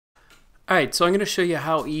Alright, so I'm going to show you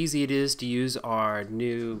how easy it is to use our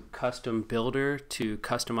new custom builder to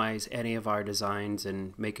customize any of our designs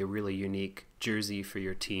and make a really unique jersey for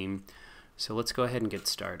your team. So let's go ahead and get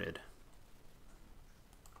started.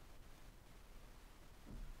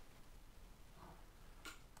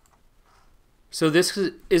 So this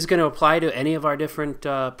is going to apply to any of our different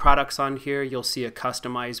products on here. You'll see a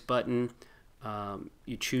customize button.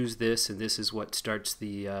 You choose this, and this is what starts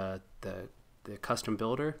the custom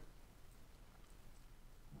builder.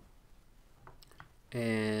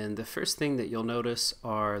 And the first thing that you'll notice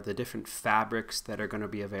are the different fabrics that are going to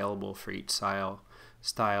be available for each style.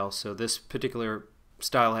 So this particular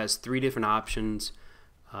style has 3 different options.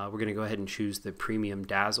 We're going to go ahead and choose the Premium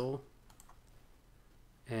Dazzle.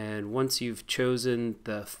 And once you've chosen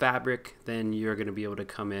the fabric, then you're going to be able to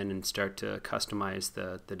come in and start to customize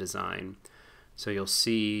the design. So you'll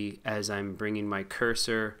see as I'm bringing my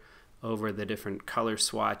cursor over the different color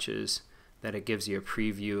swatches that it gives you a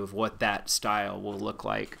preview of what that style will look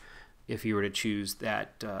like if you were to choose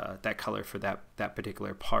that that color for that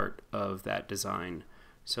particular part of that design.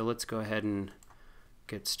 So let's go ahead and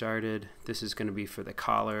get started. This is going to be for the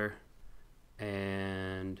collar,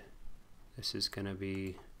 and this is going to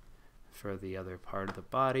be for the other part of the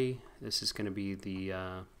body. This is going to be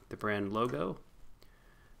the brand logo.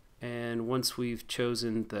 And once we've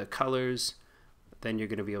chosen the colors, then you're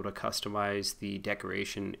going to be able to customize the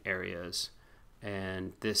decoration areas.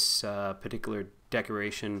 And this particular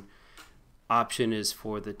decoration option is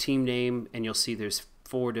for the team name, and you'll see there's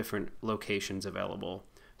 4 different locations available.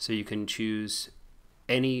 So you can choose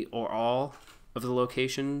any or all of the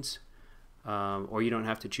locations, or you don't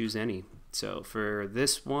have to choose any. So for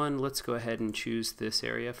this one, let's go ahead and choose this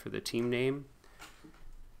area for the team name.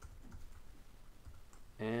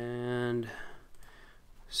 And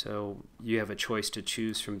so you have a choice to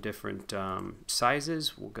choose from different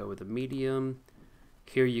sizes. We'll go with a medium.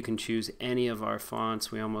 Here you can choose any of our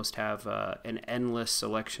fonts. We almost have an endless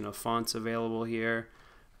selection of fonts available here.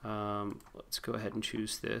 Let's go ahead and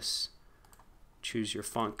choose this. Choose your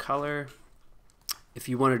font color. If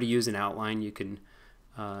you wanted to use an outline, you can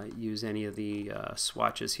use any of the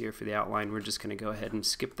swatches here for the outline. We're just going to go ahead and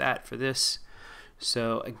skip that for this.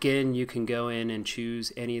 So again, you can go in and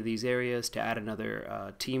choose any of these areas to add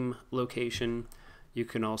another team location. You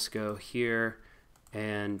can also go here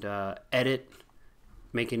and edit,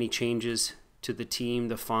 make any changes to the team,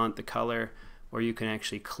 the font, the color, or you can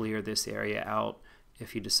actually clear this area out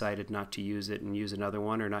if you decided not to use it and use another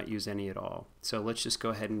one or not use any at all. So let's just go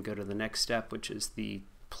ahead and go to the next step, which is the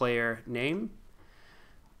player name.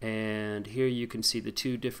 And here you can see the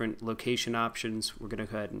 2 different location options. We're going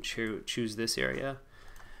to go ahead and choose this area.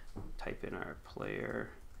 Type in our player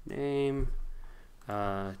name.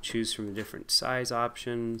 Choose from the different size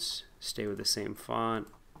options. Stay with the same font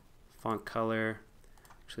color.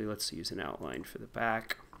 Actually, let's use an outline for the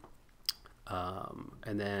back.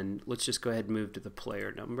 And then let's just go ahead and move to the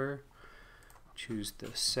player number. Choose the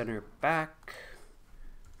center back.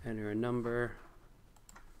 Enter a number.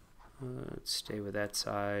 Let's stay with that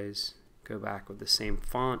size. Go back with the same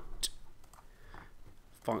font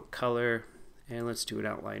color, and let's do an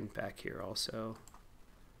outline back here also.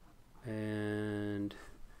 And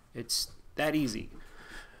it's that easy.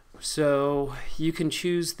 So you can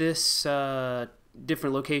choose this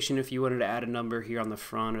different location if you wanted to add a number here on the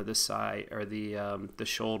front or the side or the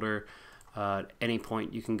shoulder. At any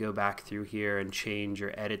point you can go back through here and change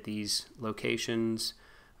or edit these locations.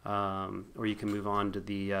 Or you can move on to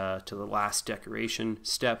the last decoration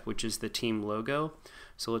step, which is the team logo.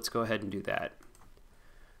 So let's go ahead and do that.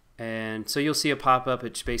 And so you'll see a pop-up.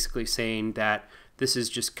 It's basically saying that this is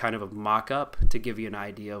just kind of a mock-up to give you an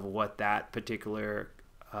idea of what that particular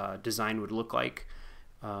design would look like.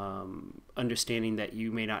 Understanding that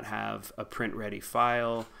you may not have a print-ready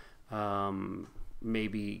file.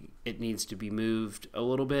 Maybe it needs to be moved a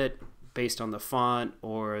little bit based on the font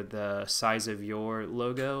or the size of your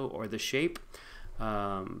logo or the shape.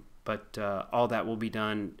 But all that will be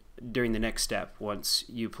done during the next step. Once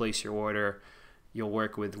you place your order, you'll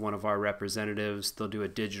work with one of our representatives. They'll do a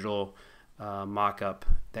digital mock-up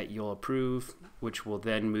that you'll approve, which will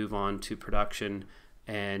then move on to production,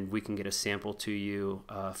 and we can get a sample to you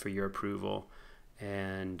for your approval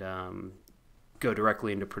and go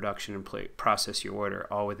directly into production and process your order,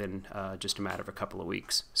 all within just a matter of a couple of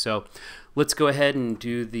weeks. So let's go ahead and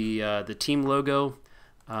do the team logo.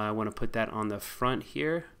 I want to put that on the front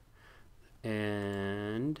here,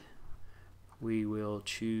 and we will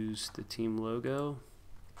choose the team logo.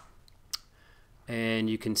 And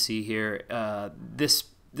you can see here this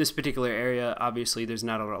this particular area, obviously there's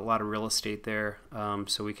not a lot of real estate there,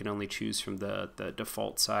 so we can only choose from the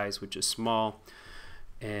default size, which is small,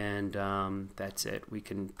 and that's it. We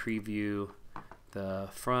can preview the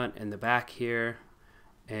front and the back here,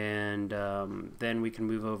 and then we can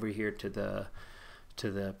move over here to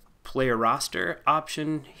the player roster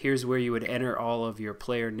option. Here's where you would enter all of your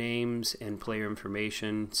player names and player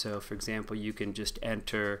information. So for example, you can just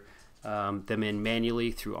enter them in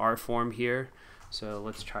manually through our form here. So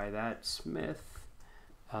let's try that. Smith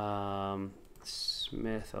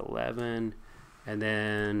 11, and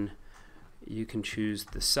then you can choose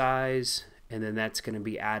the size, and then that's going to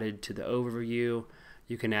be added to the overview.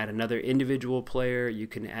 You can add another individual player. You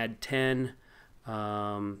can add 10.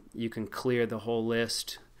 You can clear the whole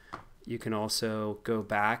list. You can also go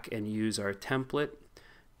back and use our template,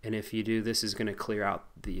 and if you do, this is going to clear out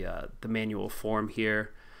the manual form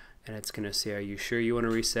here, and it's going to say, are you sure you want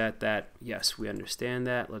to reset that? Yes, we understand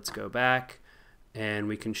that. Let's go back, and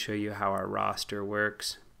we can show you how our roster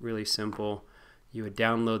works. Really simple. You would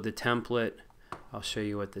download the template. I'll show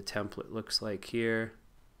you what the template looks like here.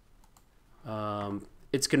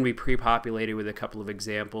 It's going to be pre-populated with a couple of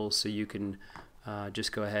examples, so you can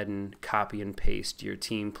just go ahead and copy and paste your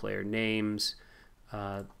team player names,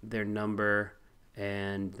 their number,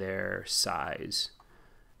 and their size.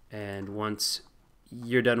 And once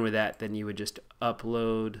you're done with that, then you would just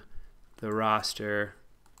upload the roster,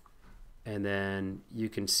 and then you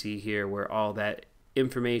can see here where all that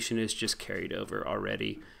information is just carried over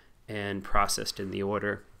already and processed in the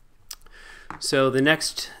order. So the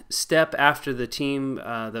next step after the team,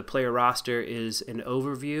 the player roster, is an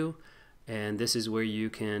overview. And this is where you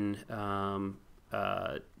can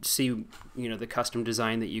see, the custom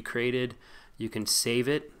design that you created. You can save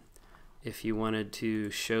it if you wanted to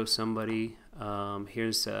show somebody.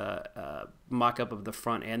 Here's a mock-up of the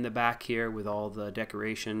front and the back here with all the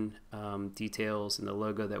decoration details and the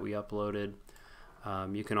logo that we uploaded.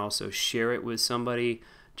 You can also share it with somebody.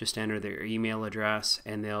 Just enter their email address,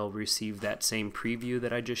 and they'll receive that same preview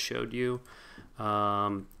that I just showed you.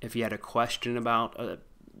 If you had a question about a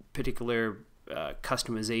particular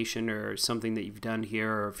customization or something that you've done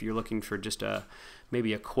here, or if you're looking for just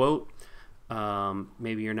maybe a quote,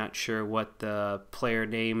 maybe you're not sure what the player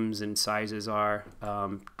names and sizes are,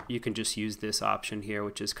 you can just use this option here,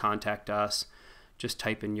 which is contact us. Just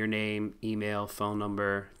type in your name, email, phone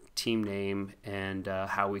number, team name, and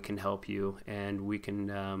how we can help you, and we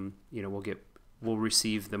can we'll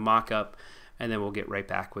receive the mock-up, and then we'll get right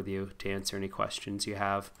back with you to answer any questions you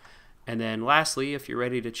have. And then lastly, if you're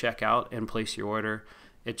ready to check out and place your order,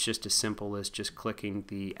 it's just as simple as just clicking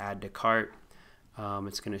the add to cart.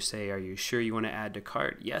 It's going to say, are you sure you want to add to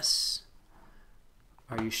cart? Yes.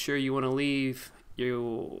 Are you sure you want to leave?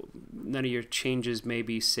 None of your changes may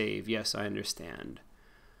be saved. Yes, I understand.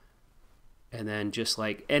 And then just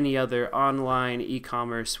like any other online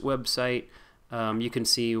e-commerce website, you can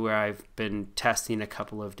see where I've been testing a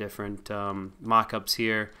couple of different mock-ups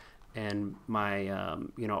here, and my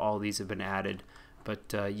all these have been added,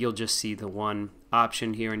 but you'll just see the one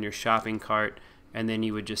option here in your shopping cart, and then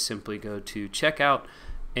you would just simply go to checkout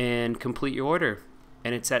and complete your order,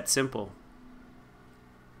 and it's that simple.